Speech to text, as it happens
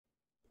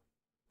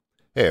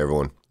Hey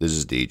everyone, this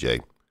is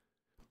DJ.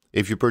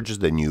 If you purchased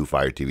the new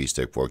Fire TV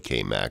Stick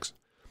 4K Max,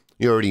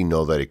 you already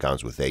know that it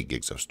comes with 8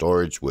 gigs of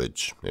storage,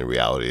 which in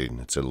reality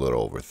it's a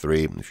little over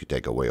 3 if you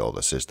take away all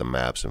the system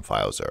maps and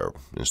files that are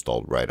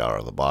installed right out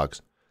of the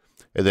box.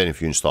 And then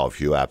if you install a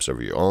few apps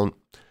of your own,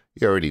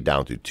 you're already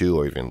down to 2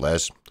 or even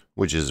less,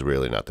 which is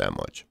really not that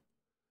much.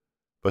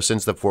 But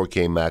since the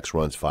 4K Max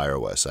runs Fire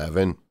OS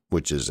 7,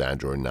 which is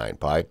Android 9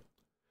 Pie,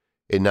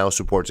 it now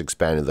supports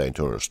expanding the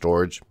internal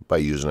storage by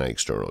using an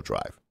external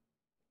drive.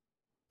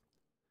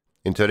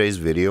 In today's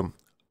video,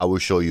 I will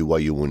show you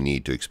what you will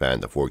need to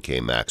expand the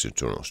 4K Max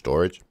internal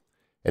storage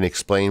and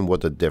explain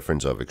what the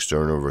difference of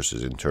external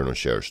versus internal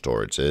shared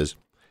storage is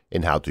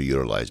and how to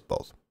utilize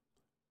both.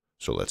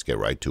 So let's get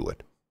right to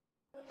it.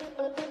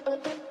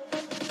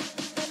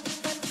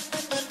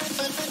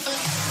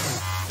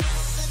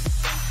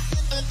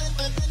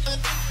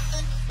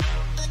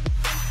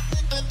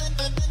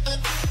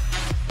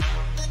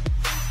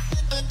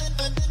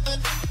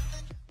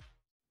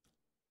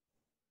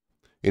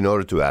 In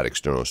order to add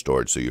external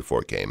storage to your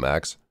 4K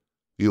Max,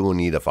 you will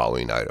need the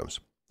following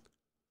items.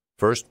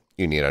 First,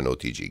 you need an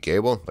OTG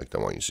cable, like the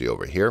one you see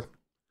over here.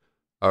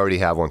 I already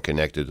have one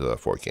connected to the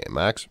 4K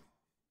Max.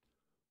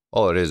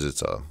 All it is,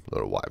 it's a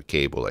little wide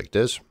cable like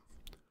this.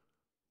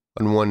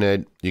 On one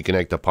end, you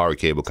connect the power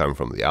cable coming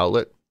from the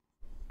outlet.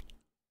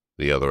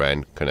 The other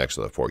end connects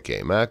to the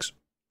 4K Max.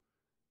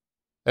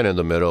 And in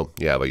the middle,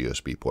 you have a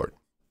USB port.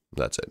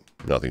 That's it.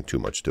 Nothing too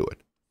much to it.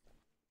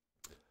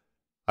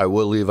 I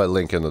will leave a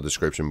link in the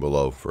description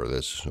below for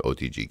this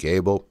OTG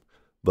cable,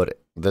 but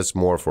that's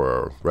more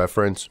for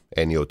reference.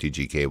 Any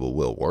OTG cable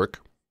will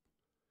work.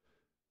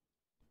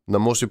 The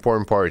most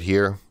important part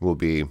here will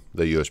be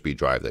the USB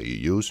drive that you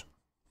use.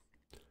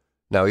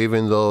 Now,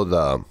 even though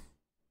the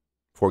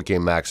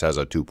 4K Max has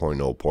a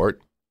 2.0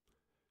 port,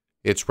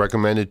 it's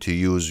recommended to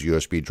use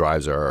USB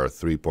drives that are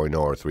 3.0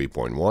 or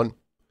 3.1.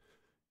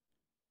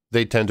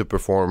 They tend to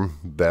perform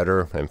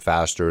better and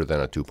faster than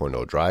a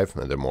 2.0 drive,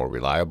 and they're more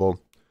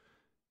reliable.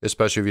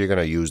 Especially if you're going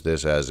to use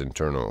this as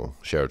internal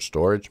shared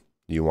storage,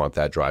 you want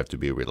that drive to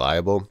be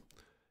reliable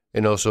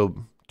and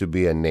also to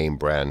be a name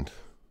brand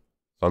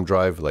thumb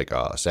drive like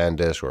a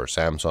SanDisk or a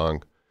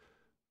Samsung.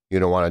 You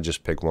don't want to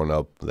just pick one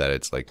up that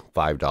it's like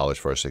 $5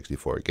 for a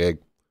 64 gig.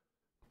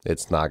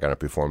 It's not going to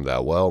perform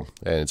that well,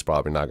 and it's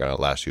probably not going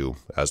to last you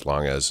as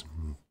long as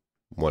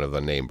one of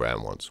the name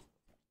brand ones.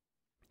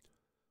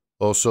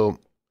 Also,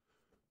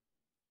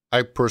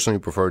 I personally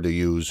prefer to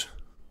use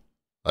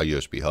a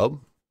USB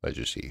hub, as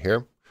you see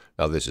here.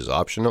 Now this is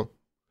optional.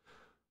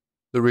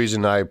 The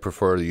reason I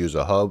prefer to use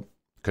a hub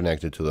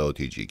connected to the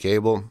OTG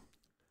cable,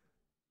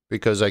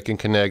 because I can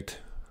connect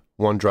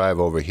one drive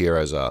over here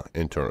as a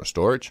internal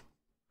storage.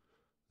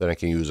 Then I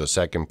can use a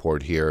second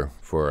port here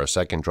for a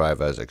second drive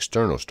as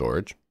external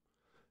storage.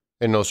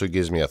 And also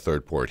gives me a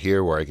third port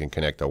here where I can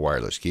connect a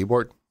wireless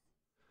keyboard.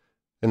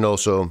 And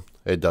also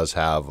it does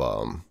have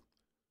on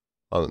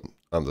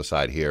the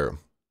side here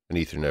an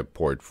Ethernet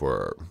port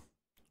for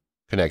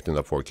connecting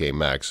the 4K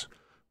Max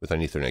with an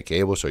Ethernet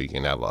cable, so you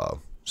can have a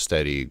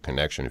steady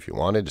connection if you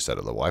wanted instead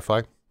of the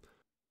Wi-Fi.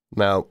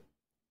 Now,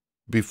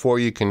 before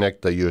you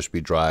connect the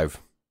USB drive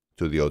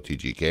to the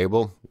OTG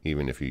cable,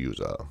 even if you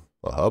use a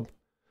hub,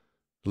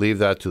 leave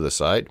that to the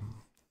side.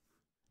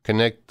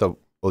 Connect the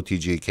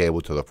OTG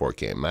cable to the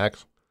 4K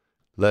Max,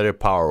 let it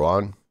power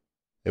on,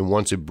 and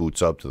once it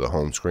boots up to the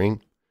home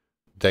screen,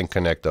 then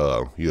connect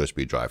the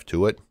USB drive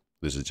to it.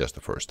 This is just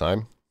the first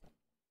time.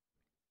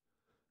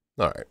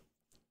 All right.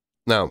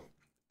 Now,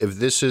 if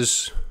this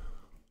is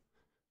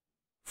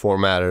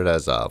formatted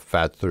as a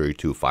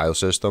FAT32 file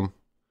system,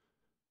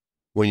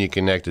 when you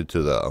connect it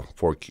to the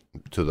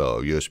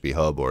USB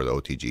hub or the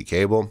OTG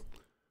cable,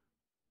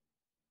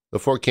 the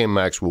 4K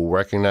Max will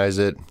recognize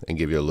it and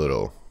give you a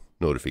little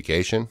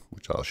notification,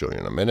 which I'll show you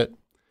in a minute.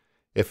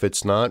 If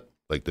it's not,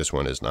 like this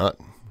one is not,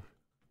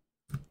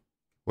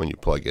 when you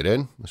plug it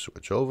in,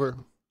 switch over,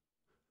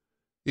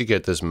 you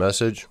get this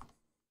message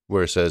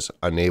where it says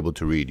unable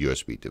to read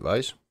USB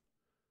device.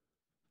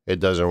 It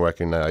doesn't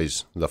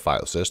recognize the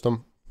file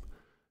system,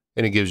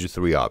 and it gives you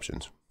 3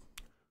 options.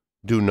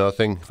 Do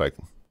nothing. If I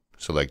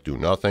select do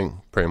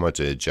nothing, pretty much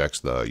it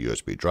ejects the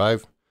USB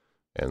drive,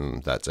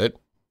 and that's it.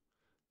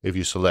 If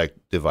you select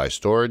device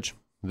storage,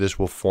 this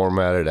will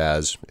format it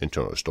as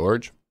internal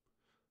storage.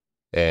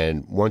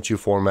 And once you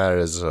format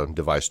it as a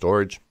device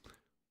storage,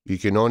 you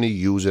can only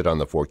use it on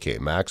the 4K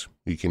Max.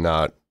 You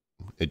cannot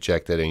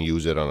eject it and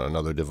use it on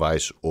another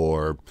device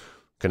or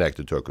connect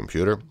it to a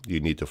computer. You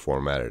need to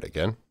format it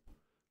again.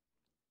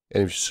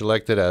 And if you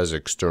select it as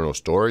external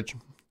storage,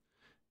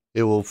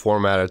 it will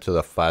format it to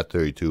the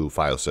FAT32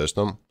 file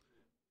system,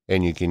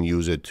 and you can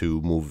use it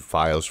to move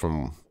files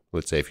from,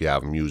 let's say if you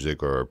have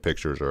music or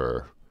pictures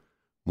or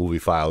movie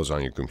files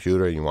on your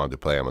computer and you want to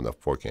play them on the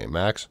 4K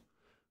Max,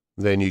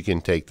 then you can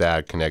take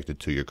that, connect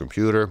it to your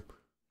computer,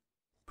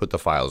 put the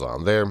files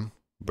on there,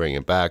 bring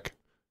it back,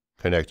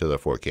 connect to the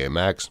 4K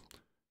Max,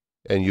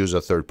 and use a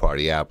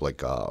third-party app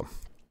like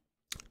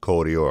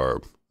Kodi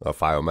or a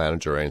file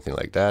manager or anything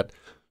like that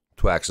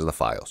to access the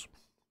files.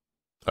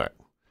 All right.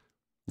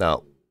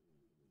 Now,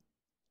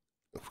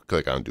 if we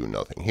click on do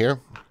nothing here,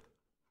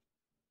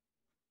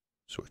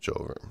 switch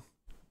over,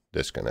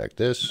 disconnect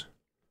this.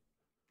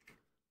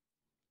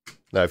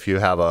 Now, if you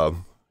have a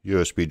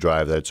USB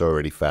drive that's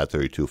already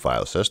FAT32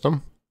 file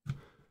system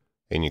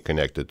and you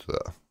connect it to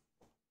the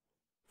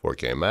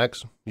 4K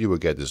Max, you will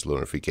get this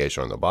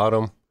notification on the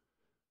bottom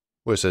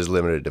where it says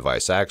limited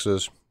device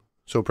access.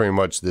 So pretty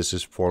much this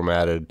is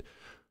formatted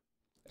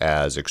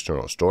as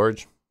external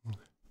storage.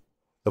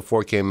 The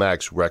 4K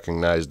Max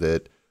recognized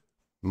it,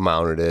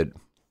 mounted it.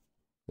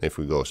 If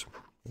we go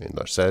in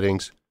the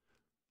settings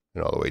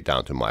and all the way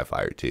down to My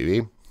Fire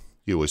TV,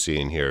 you will see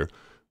in here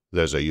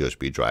there's a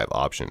USB drive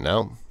option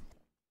now.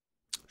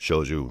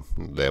 Shows you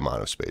the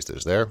amount of space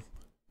that's there.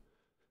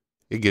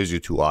 It gives you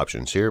two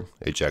options here: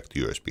 eject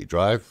the USB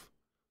drive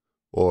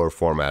or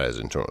format as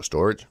internal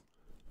storage.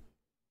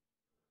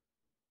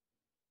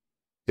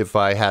 If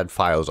I had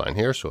files on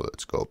here, so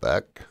let's go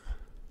back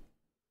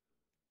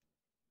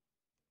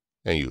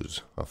and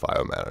use a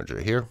file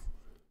manager here.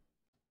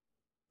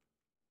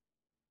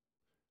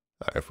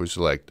 If we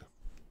select,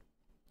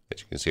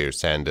 as you can see here,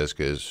 SanDisk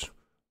is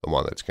the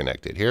one that's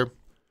connected here.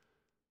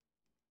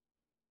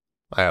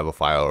 I have a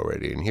file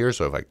already in here,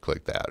 so if I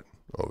click that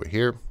over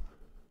here,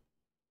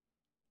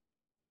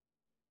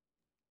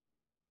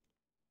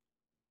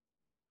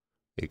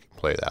 you can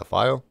play that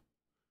file.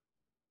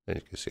 And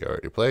you can see it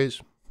already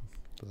plays.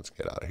 Let's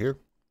get out of here.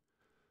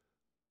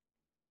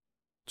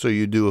 So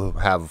you do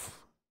have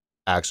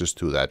access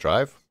to that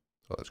drive.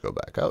 So let's go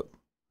back out.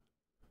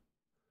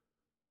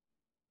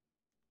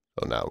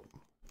 So now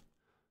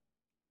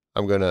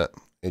I'm going to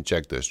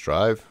eject this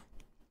drive.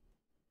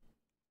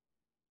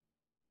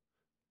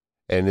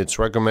 And it's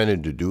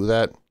recommended to do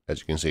that. As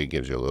you can see, it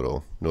gives you a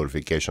little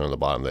notification on the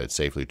bottom that it's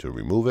safely to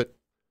remove it.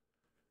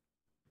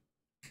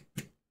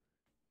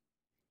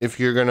 If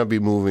you're going to be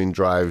moving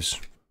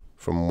drives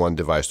from one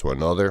device to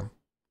another,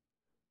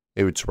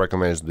 it's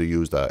recommended to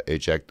use the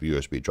eject the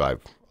USB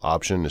drive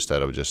option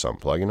instead of just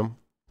unplugging them.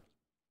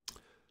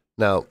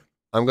 Now,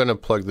 I'm going to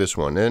plug this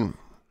one in,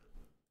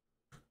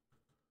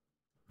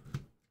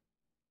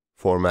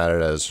 format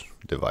it as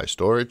device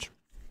storage.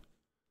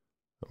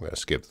 I'm going to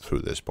skip through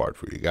this part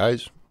for you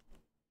guys.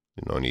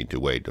 You don't need to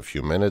wait a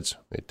few minutes.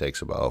 It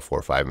takes about 4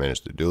 or 5 minutes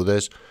to do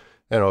this.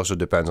 And it also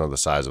depends on the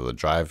size of the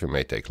drive. It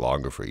may take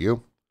longer for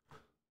you.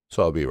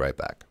 So I'll be right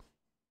back.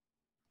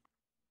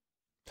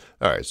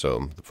 Alright,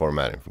 so the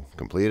formatting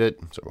completed.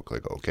 So we'll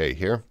click OK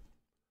here.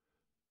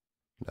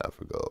 Now if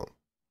we go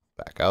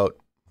back out,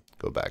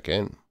 go back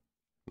in.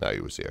 Now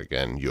you will see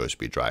again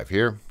USB drive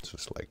here. So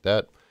select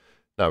that.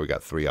 Now we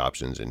got 3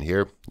 options in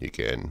here. You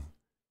can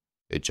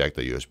eject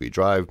the USB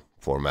drive,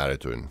 format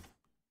it to an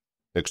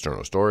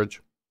external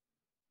storage,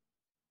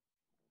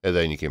 and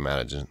then you can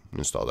manage and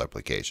install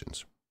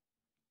applications.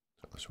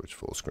 So I'll switch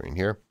full screen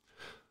here.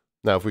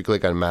 Now if we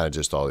click on manage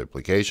install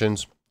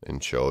applications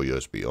and show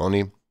USB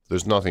only,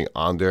 there's nothing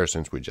on there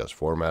since we just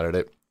formatted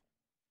it.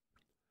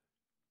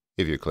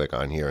 If you click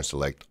on here and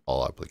select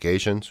all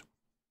applications,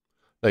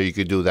 now you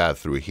could do that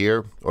through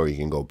here, or you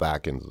can go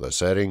back into the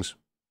settings.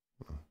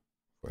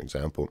 For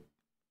example,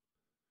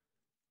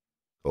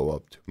 go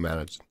up to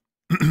manage,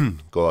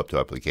 go up to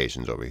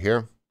applications over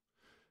here.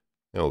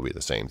 It will be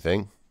the same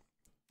thing.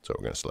 So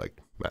we're going to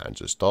select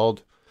manage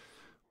installed.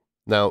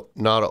 Now,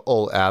 not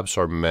all apps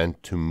are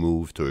meant to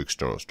move to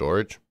external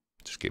storage.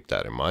 Just keep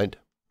that in mind.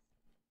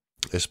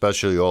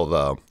 Especially all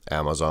the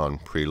Amazon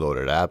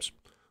preloaded apps.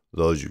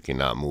 Those you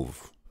cannot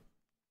move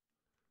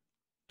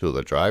to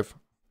the drive.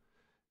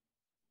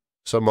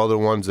 Some other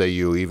ones that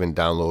you even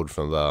download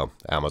from the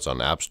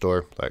Amazon App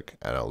Store, like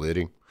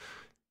Analytics.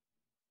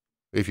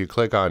 If you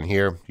click on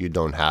here, you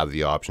don't have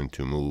the option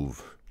to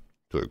move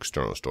to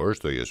external storage,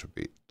 the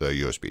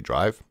USB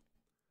drive.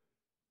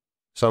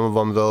 Some of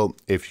them, though,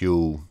 if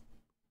you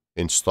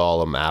install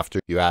them after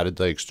you added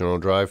the external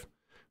drive,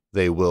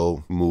 they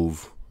will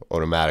move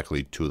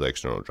automatically to the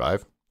external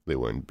drive. They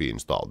wouldn't be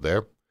installed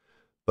there.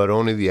 But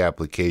only the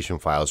application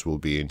files will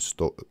be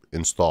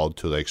installed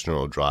to the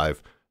external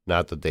drive,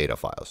 not the data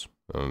files.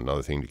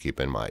 Another thing to keep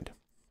in mind.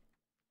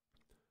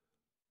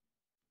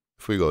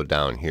 If we go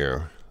down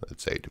here,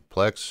 let's say to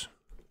Plex,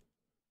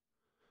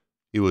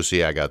 you will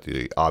see I got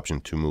the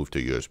option to move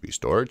to USB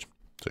storage.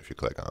 So if you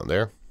click on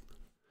there,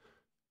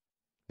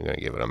 you're going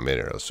to give it a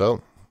minute or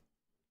so.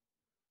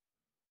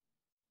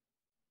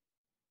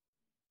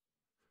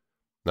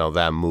 Now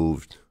that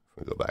moved.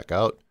 If we go back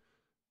out,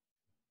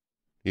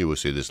 you will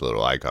see this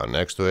little icon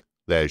next to it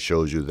that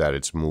shows you that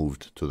it's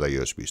moved to the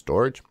USB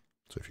storage.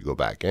 So if you go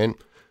back in,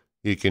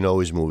 you can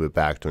always move it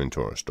back to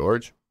internal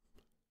storage.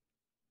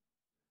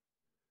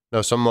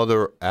 Now some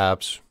other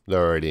apps that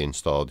are already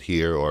installed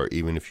here, or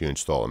even if you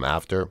install them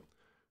after,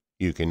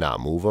 you cannot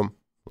move them.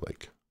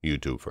 Like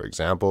YouTube, for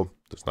example,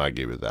 does not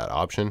give you that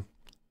option.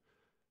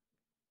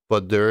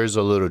 But there is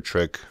a little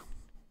trick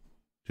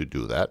to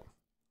do that.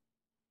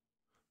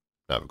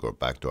 Now we go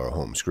back to our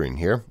home screen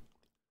here.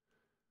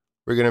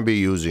 We're going to be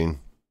using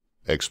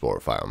Explorer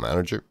File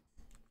Manager.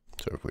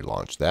 So if we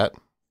launch that,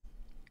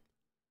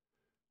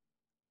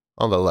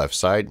 on the left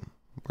side,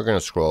 we're we're going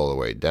to scroll all the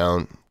way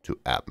down to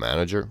App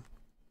Manager.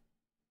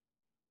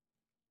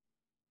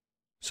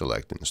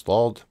 Select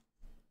Installed.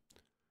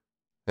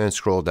 And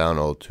scroll down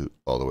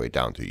all the way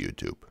down to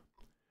YouTube.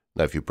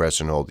 Now if you press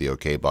and hold the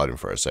OK button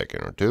for a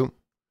second or two,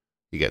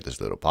 you get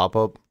this little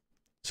pop-up.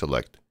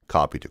 Select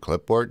Copy to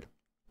Clipboard.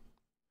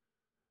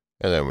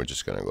 And then we're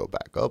just going to go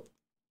back up.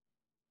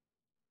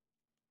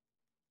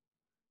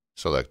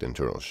 Select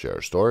Internal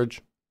Share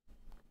Storage.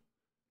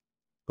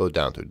 Go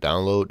down to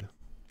Download.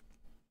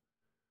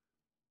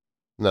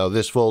 Now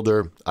this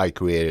folder, I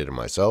created it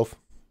myself.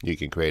 You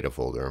can create a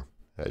folder.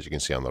 As you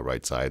can see on the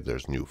right side,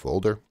 there's New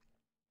Folder.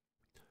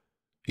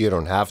 You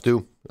don't have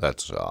to.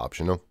 That's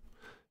optional.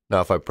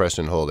 Now if I press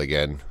and hold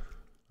again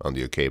on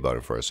the OK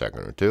button for a second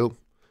or two,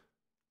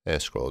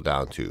 and scroll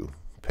down to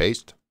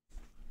Paste.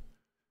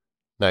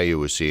 Now you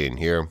will see in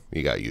here,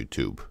 you got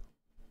YouTube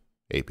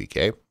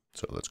APK.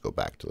 So let's go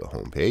back to the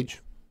home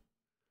page.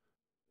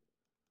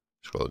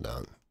 Scroll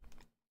down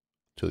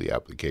to the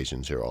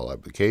applications here, all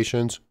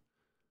applications.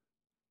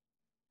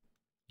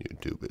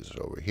 YouTube is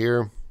over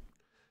here.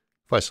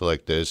 If I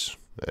select this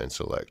and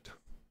select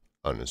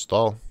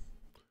Uninstall,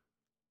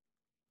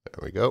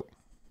 there we go.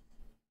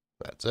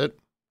 That's it.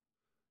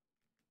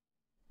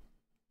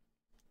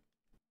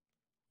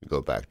 We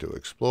go back to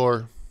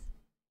Explore.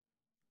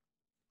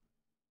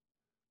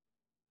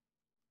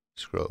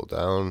 Scroll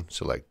down,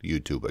 select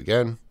YouTube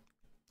again.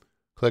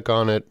 Click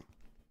on it.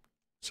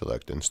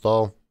 Select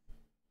Install.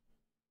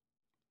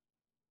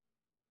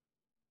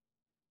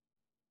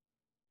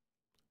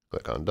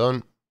 Click on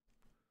Done.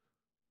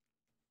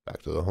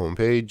 Back to the home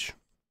page.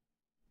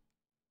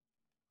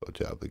 Go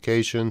to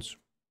Applications.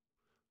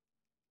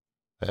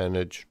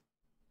 Manage.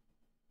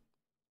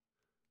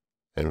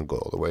 And go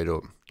all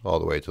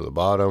the way to the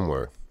bottom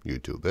where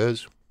YouTube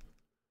is.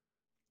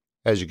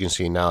 As you can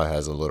see now, it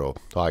has a little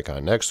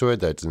icon next to it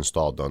that's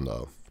installed on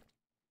the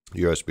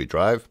USB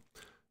drive,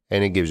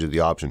 and it gives you the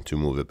option to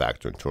move it back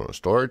to internal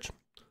storage.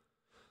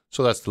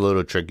 So that's the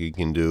little trick you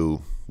can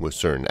do with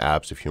certain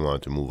apps if you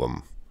want to move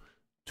them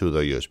to the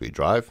USB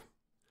drive.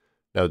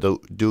 Now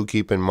do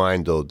keep in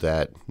mind though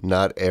that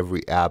not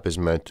every app is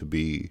meant to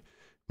be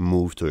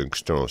moved to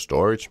external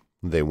storage.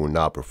 They will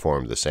not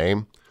perform the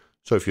same.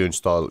 So if you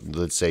install,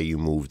 let's say you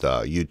moved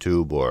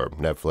YouTube or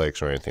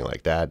Netflix or anything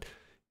like that,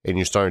 and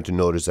you're starting to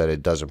notice that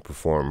it doesn't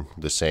perform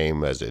the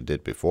same as it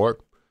did before,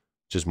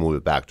 just move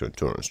it back to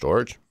internal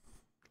storage.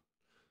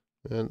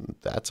 And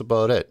that's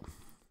about it.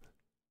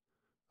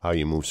 How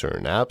you move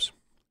certain apps.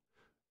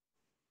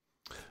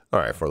 All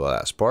right, for the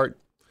last part.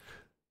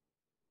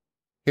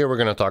 Here we're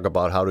going to talk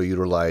about how to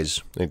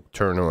utilize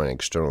internal and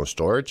external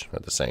storage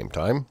at the same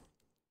time.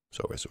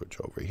 So we switch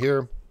over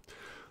here.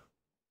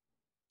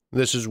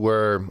 This is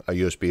where a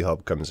USB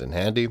hub comes in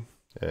handy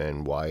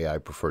and why I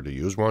prefer to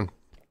use one.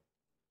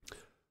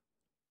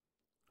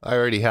 I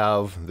already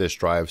have this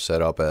drive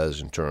set up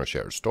as internal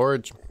shared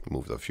storage,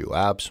 moved a few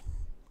apps,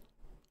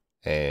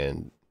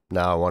 and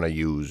now I want to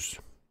use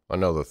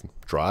another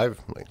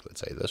drive, like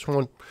let's say this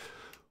one,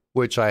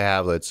 which I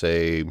have, let's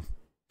say,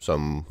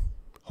 some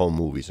home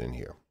movies in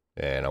here,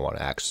 and I want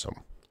to access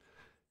them.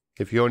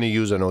 If you only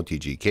use an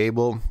OTG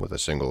cable with a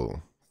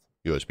single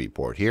USB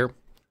port here,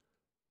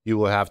 you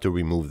will have to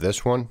remove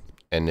this one,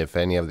 and if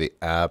any of the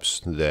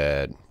apps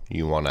that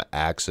you want to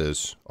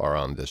access are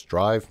on this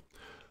drive,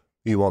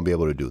 you won't be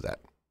able to do that.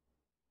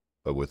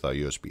 But with a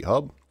USB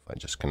hub, if I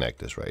just connect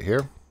this right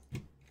here,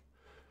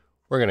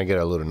 we're going to get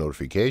a little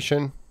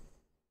notification.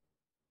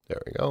 There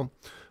we go.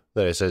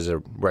 That it says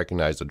it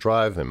recognized the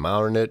drive and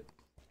mounted it.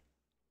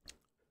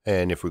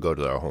 And if we go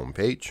to our home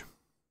page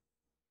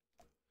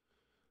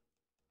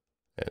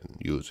and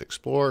use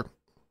Explore,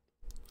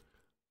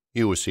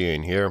 you will see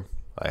in here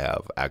I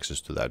have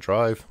access to that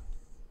drive.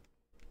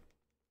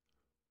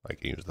 I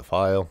can use the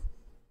file.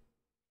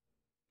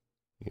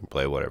 You can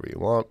play whatever you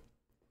want.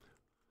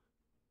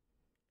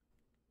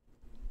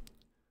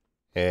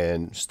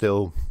 And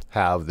still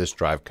have this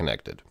drive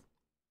connected.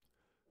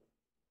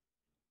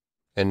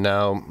 And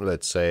now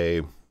let's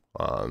say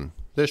on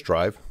this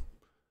drive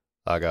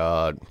I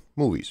got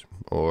movies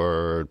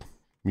or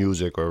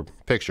music or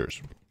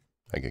pictures.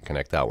 I can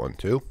connect that one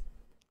too.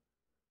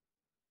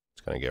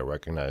 It's going to get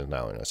recognized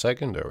now in a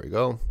second. There we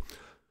go.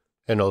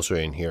 And also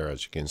in here,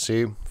 as you can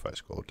see, if I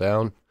scroll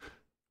down,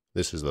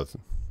 this is the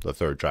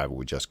third drive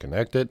we just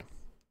connected.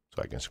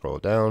 So I can scroll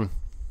down,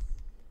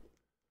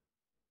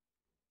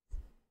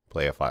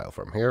 play a file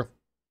from here,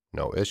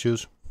 no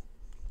issues.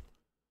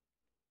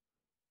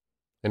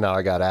 And now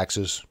I got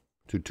access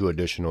to 2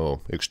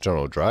 additional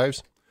external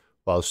drives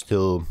while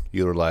still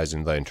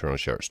utilizing the internal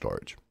shared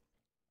storage.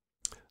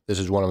 This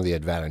is one of the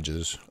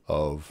advantages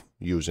of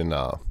using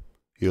a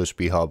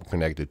USB hub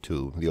connected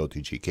to the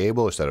OTG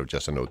cable instead of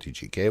just an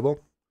OTG cable.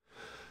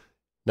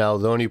 Now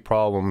the only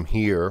problem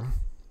here,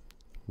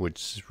 which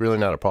is really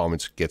not a problem,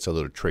 it gets a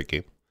little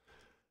tricky.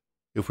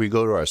 If we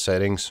go to our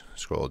settings,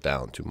 scroll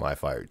down to My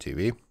Fire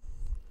TV.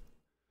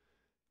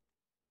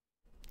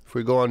 If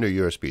we go under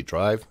USB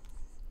drive,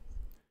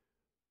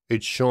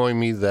 it's showing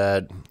me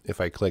that if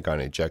I click on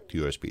eject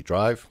USB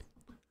drive,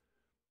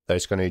 that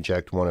it's going to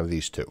eject one of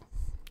these two.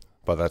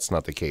 But that's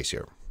not the case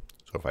here.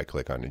 So if I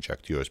click on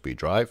eject USB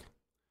drive,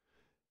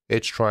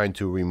 it's trying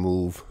to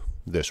remove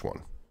this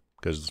one,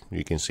 because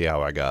you can see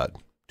how I got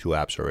 2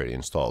 apps already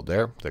installed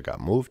there that got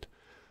moved.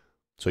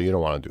 So you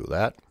don't want to do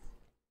that.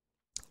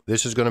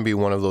 This is going to be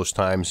one of those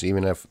times,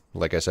 even if,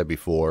 like I said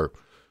before,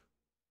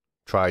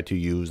 try to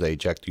use the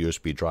eject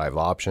USB drive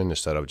option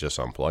instead of just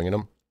unplugging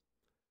them.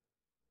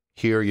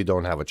 Here you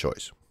don't have a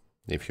choice.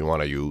 If you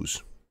want to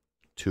use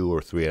 2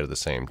 or 3 at the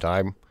same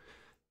time,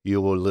 you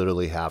will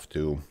literally have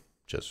to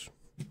just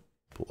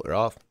pull it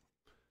off.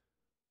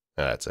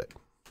 And that's it.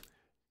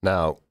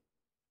 Now,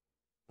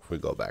 if we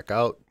go back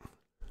out,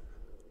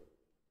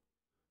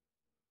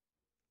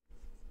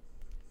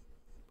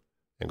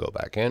 and go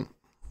back in,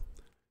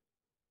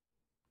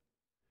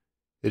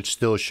 it's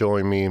still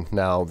showing me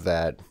now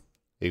that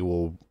it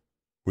will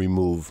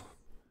remove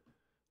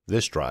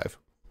this drive,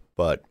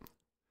 but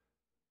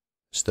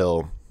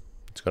still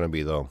it's going to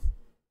be the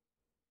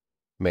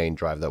main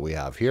drive that we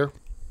have here.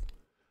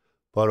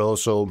 But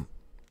also,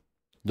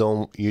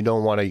 you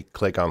don't want to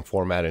click on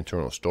format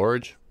internal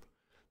storage.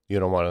 You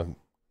don't want to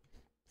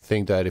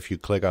think that if you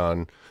click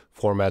on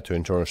format to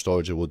internal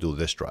storage, it will do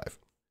this drive.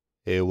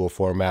 It will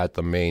format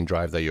the main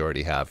drive that you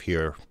already have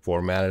here,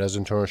 formatted as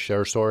internal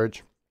shared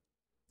storage.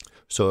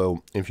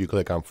 So if you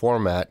click on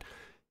format,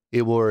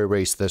 it will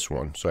erase this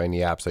one. So any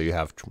apps that you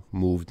have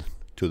moved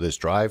to this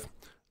drive,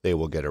 they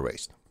will get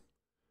erased.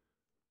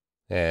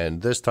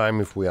 And this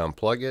time, if we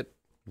unplug it,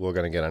 we're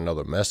going to get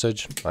another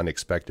message,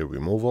 unexpected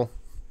removal.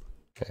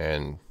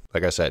 And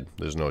like I said,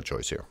 there's no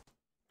choice here.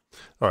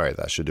 All right,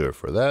 that should do it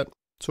for that.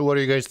 So what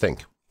do you guys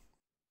think?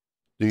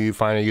 Do you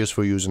find it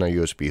useful using a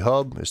USB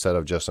hub instead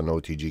of just an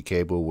OTG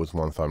cable with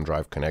one thumb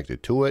drive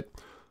connected to it?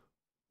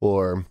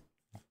 Or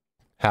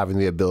having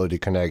the ability to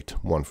connect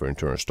one for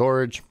internal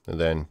storage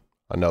and then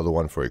another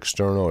one for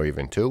external, or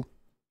even 2?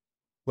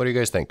 What do you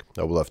guys think?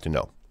 I would love to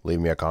know. Leave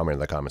me a comment in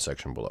the comment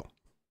section below.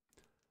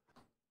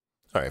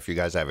 All right, if you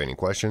guys have any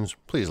questions,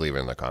 please leave it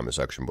in the comment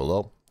section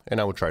below, and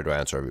I will try to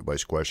answer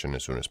everybody's question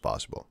as soon as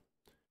possible.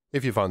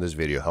 If you found this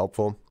video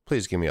helpful,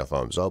 please give me a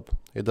thumbs up.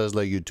 It does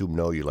let YouTube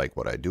know you like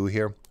what I do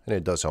here, and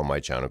it does help my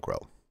channel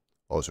grow.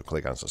 Also,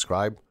 click on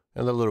subscribe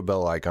and the little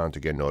bell icon to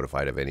get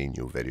notified of any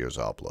new videos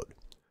I upload.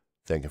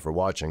 Thank you for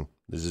watching.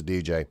 This is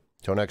DJ.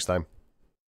 Till next time.